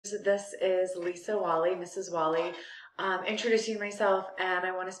This is Lisa Wally, Mrs. Wally, introducing myself, and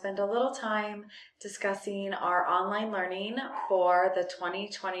I want to spend a little time discussing our online learning for the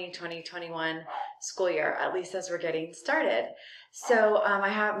 2020-2021 school year, at least as we're getting started. So I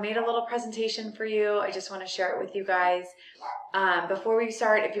have made a little presentation for you. I just want to share it with you guys. Before we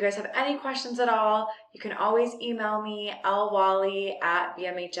start, if you guys have any questions at all, you can always email me,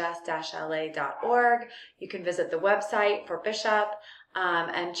 lwally@bmhs-la.org. You can visit the website for Bishop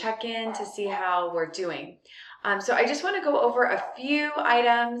and check in to see how we're doing. So I just want to go over a few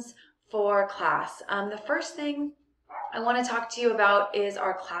items for class. The first thing I want to talk to you about is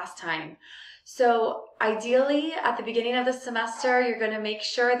our class time. So ideally, at the beginning of the semester, you're going to make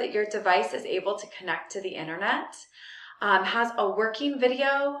sure that your device is able to connect to the internet, has a working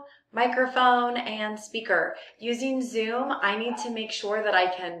video, microphone, and speaker. Using Zoom, I need to make sure that I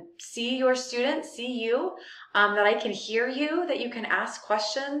can see your students, see you, that I can hear you, that you can ask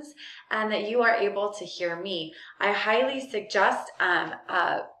questions, and that you are able to hear me. I highly suggest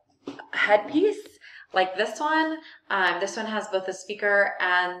a headpiece like this one. This one has both a speaker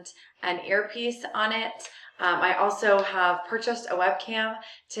and an earpiece on it. I also have purchased a webcam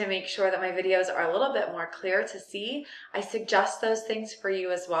to make sure that my videos are a little bit more clear to see. I suggest those things for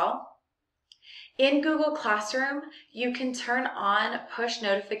you as well. In Google Classroom, you can turn on push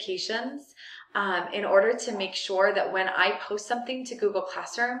notifications in order to make sure that when I post something to Google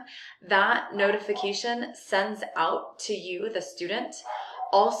Classroom, that notification sends out to you, the student.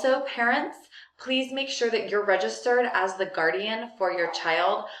 Also, parents, please make sure that you're registered as the guardian for your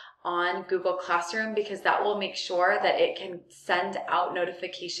child on Google Classroom, because that will make sure that it can send out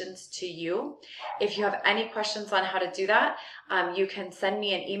notifications to you. If you have any questions on how to do that, you can send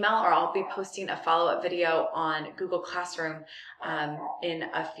me an email, or I'll be posting a follow-up video on Google Classroom in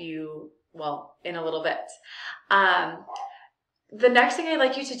a little bit. The next thing I'd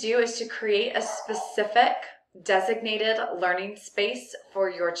like you to do is to create a specific designated learning space for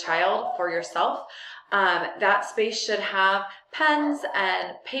your child, for yourself. That space should have pens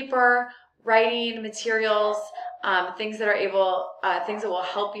and paper, writing materials, things that will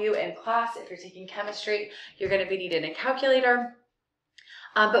help you in class. If you're taking chemistry, you're going to be needing a calculator.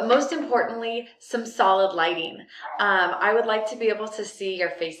 But most importantly, some solid lighting. I would like to be able to see your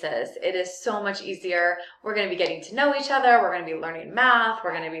faces. It is so much easier. We're going to be getting to know each other. We're going to be learning math.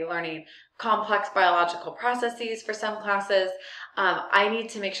 We're going to be learning complex biological processes for some classes. I need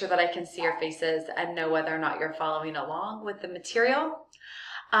to make sure that I can see your faces and know whether or not you're following along with the material.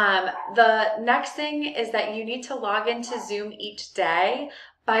 The next thing is that you need to log into Zoom each day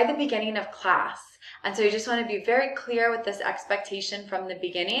by the beginning of class. And so you just want to be very clear with this expectation from the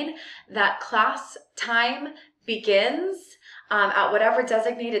beginning that class time begins at whatever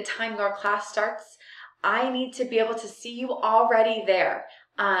designated time your class starts. I need to be able to see you already there.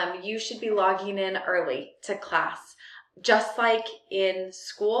 You should be logging in early to class. Just like in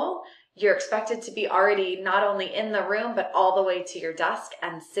school, you're expected to be already not only in the room, but all the way to your desk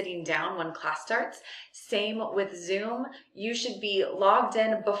and sitting down when class starts. Same with Zoom. You should be logged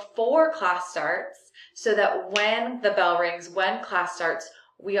in before class starts so that when the bell rings, when class starts,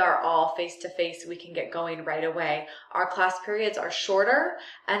 we are all face-to-face. We can get going right away. Our class periods are shorter,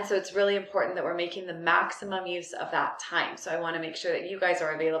 and so it's really important that we're making the maximum use of that time. So I want to make sure that you guys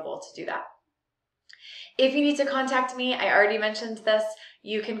are available to do that. If you need to contact me, I already mentioned this,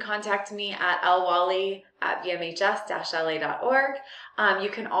 you can contact me at lwally@bmhs-la.org. You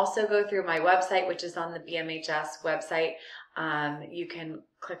can also go through my website, which is on the BMHS website. You can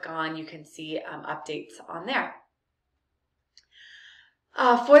click on, you can see updates on there.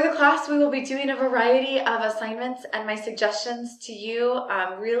 For the class, we will be doing a variety of assignments, and my suggestions to you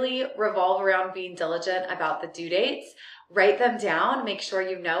really revolve around being diligent about the due dates. Write them down, make sure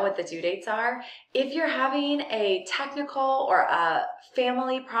you know what the due dates are. If you're having a technical or a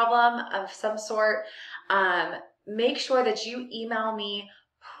family problem of some sort, make sure that you email me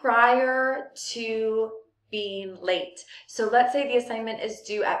prior to being late. So let's say the assignment is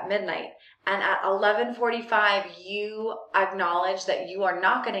due at midnight, and at 11:45 you acknowledge that you are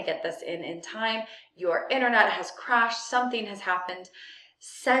not going to get this in time, your internet has crashed, something has happened.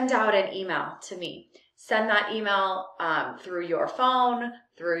 Send out an email to me. Send that email through your phone,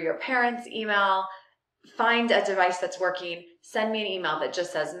 through your parents' email. Find a device that's working. Send me an email that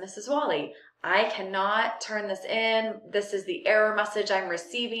just says, Mrs. Wally, I cannot turn this in. This is the error message I'm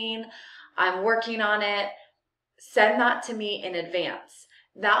receiving. I'm working on it. Send that to me in advance.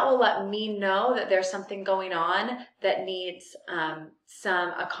 That will let me know that there's something going on that needs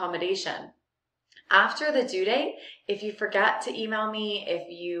some accommodation. After the due date, if you forget to email me, if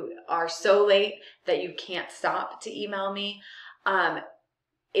you are so late that you can't stop to email me,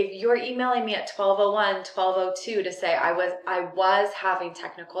 if you're emailing me at 12:01, 12:02 to say I was having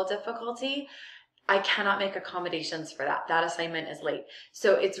technical difficulty, I cannot make accommodations for that. That assignment is late.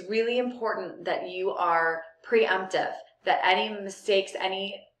 So it's really important that you are preemptive, that any mistakes,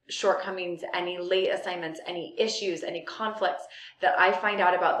 any shortcomings, any late assignments, any issues, any conflicts, that I find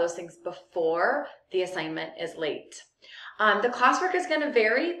out about those things before the assignment is late. The classwork is going to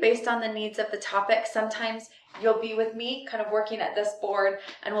vary based on the needs of the topic. Sometimes you'll be with me kind of working at this board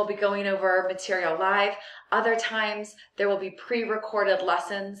and we'll be going over material live. Other times there will be pre-recorded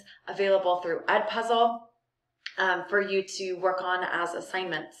lessons available through Edpuzzle for you to work on as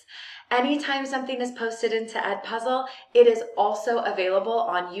assignments. Anytime something is posted into Edpuzzle, it is also available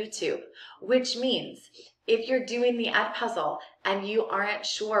on YouTube, which means if you're doing the Edpuzzle and you aren't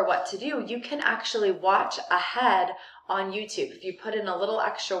sure what to do, you can actually watch ahead on YouTube. If you put in a little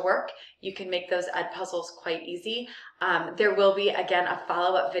extra work, you can make those Edpuzzles quite easy. There will be, again, a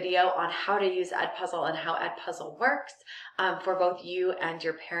follow-up video on how to use Edpuzzle and how Edpuzzle works for both you and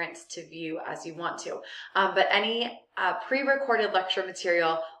your parents to view as you want to. But any pre-recorded lecture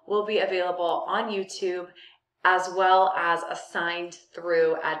material will be available on YouTube as well as assigned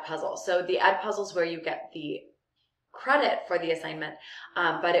through Edpuzzle. So the Edpuzzle is where you get the credit for the assignment,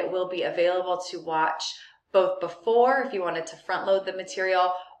 but it will be available to watch both before if you wanted to front load the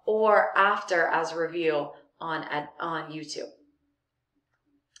material or after as review on YouTube.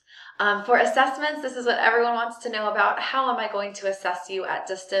 For assessments, this is what everyone wants to know about. How am I going to assess you at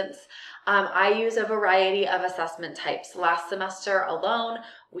distance? I use a variety of assessment types. Last semester alone,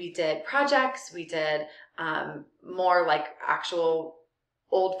 we did projects, we did more like actual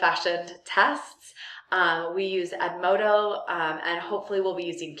old-fashioned tests. We use Edmodo, and hopefully we'll be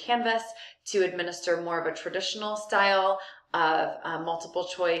using Canvas to administer more of a traditional style of multiple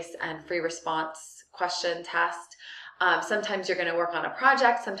choice and free response question test. Sometimes you're going to work on a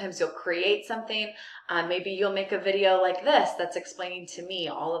project, sometimes you'll create something. Maybe you'll make a video like this that's explaining to me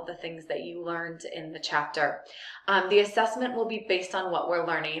all of the things that you learned in the chapter. The assessment will be based on what we're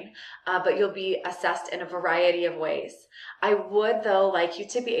learning, but you'll be assessed in a variety of ways. I would, though, like you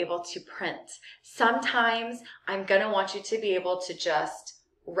to be able to print. Sometimes I'm going to want you to be able to just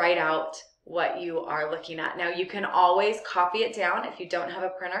write out what you are looking at. Now, you can always copy it down if you don't have a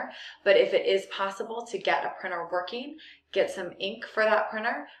printer, but if it is possible to get a printer working, get some ink for that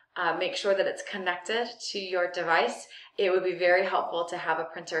printer, make sure that it's connected to your device. It would be very helpful to have a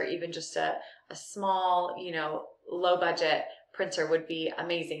printer. Even just a small, low budget printer would be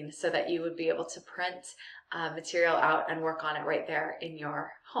amazing, so that you would be able to print material out and work on it right there in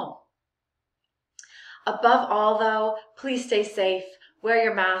your home. Above all, though, please stay safe. Wear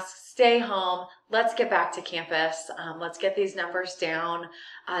your mask, stay home. Let's get back to campus. Let's get these numbers down.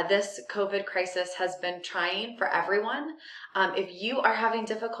 This COVID crisis has been trying for everyone. If you are having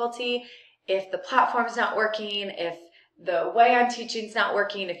difficulty, if the platform's not working, if the way I'm teaching is not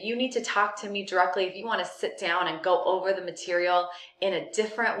working, if you need to talk to me directly, if you want to sit down and go over the material in a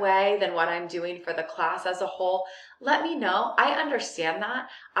different way than what I'm doing for the class as a whole, let me know. I understand that.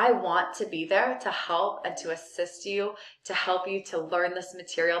 I want to be there to help and to assist you, to help you to learn this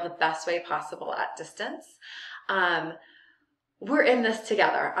material the best way possible at distance. We're in this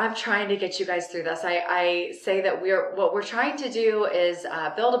together. I'm trying to get you guys through this. I say that what we're trying to do is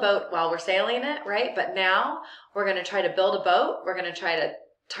build a boat while we're sailing it, right? But now we're going to try to build a boat. We're going to try to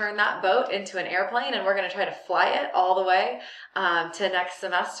turn that boat into an airplane, and we're going to try to fly it all the way to next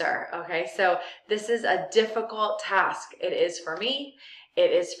semester. Okay, so this is a difficult task. It is for me.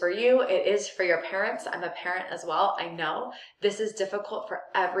 It is for you. It is for your parents. I'm a parent as well. I know this is difficult for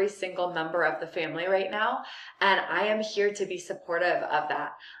every single member of the family right now, and I am here to be supportive of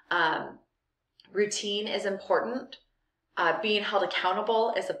that. Routine is important. Being held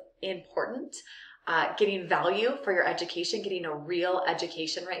accountable is important. Getting value for your education, getting a real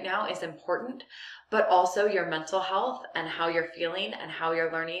education right now is important, but also your mental health and how you're feeling and how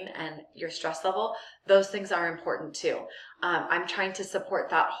you're learning and your stress level, those things are important too. I'm trying to support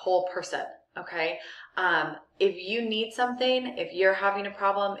that whole person, okay? If you need something, if you're having a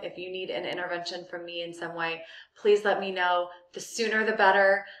problem, if you need an intervention from me in some way, please let me know. The sooner the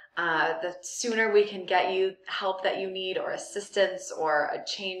better. The sooner we can get you help that you need, or assistance, or a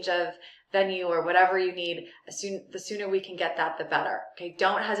change of venue, or whatever you need, the sooner we can get that, the better. Okay,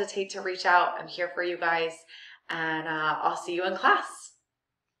 don't hesitate to reach out. I'm here for you guys, and I'll see you in class.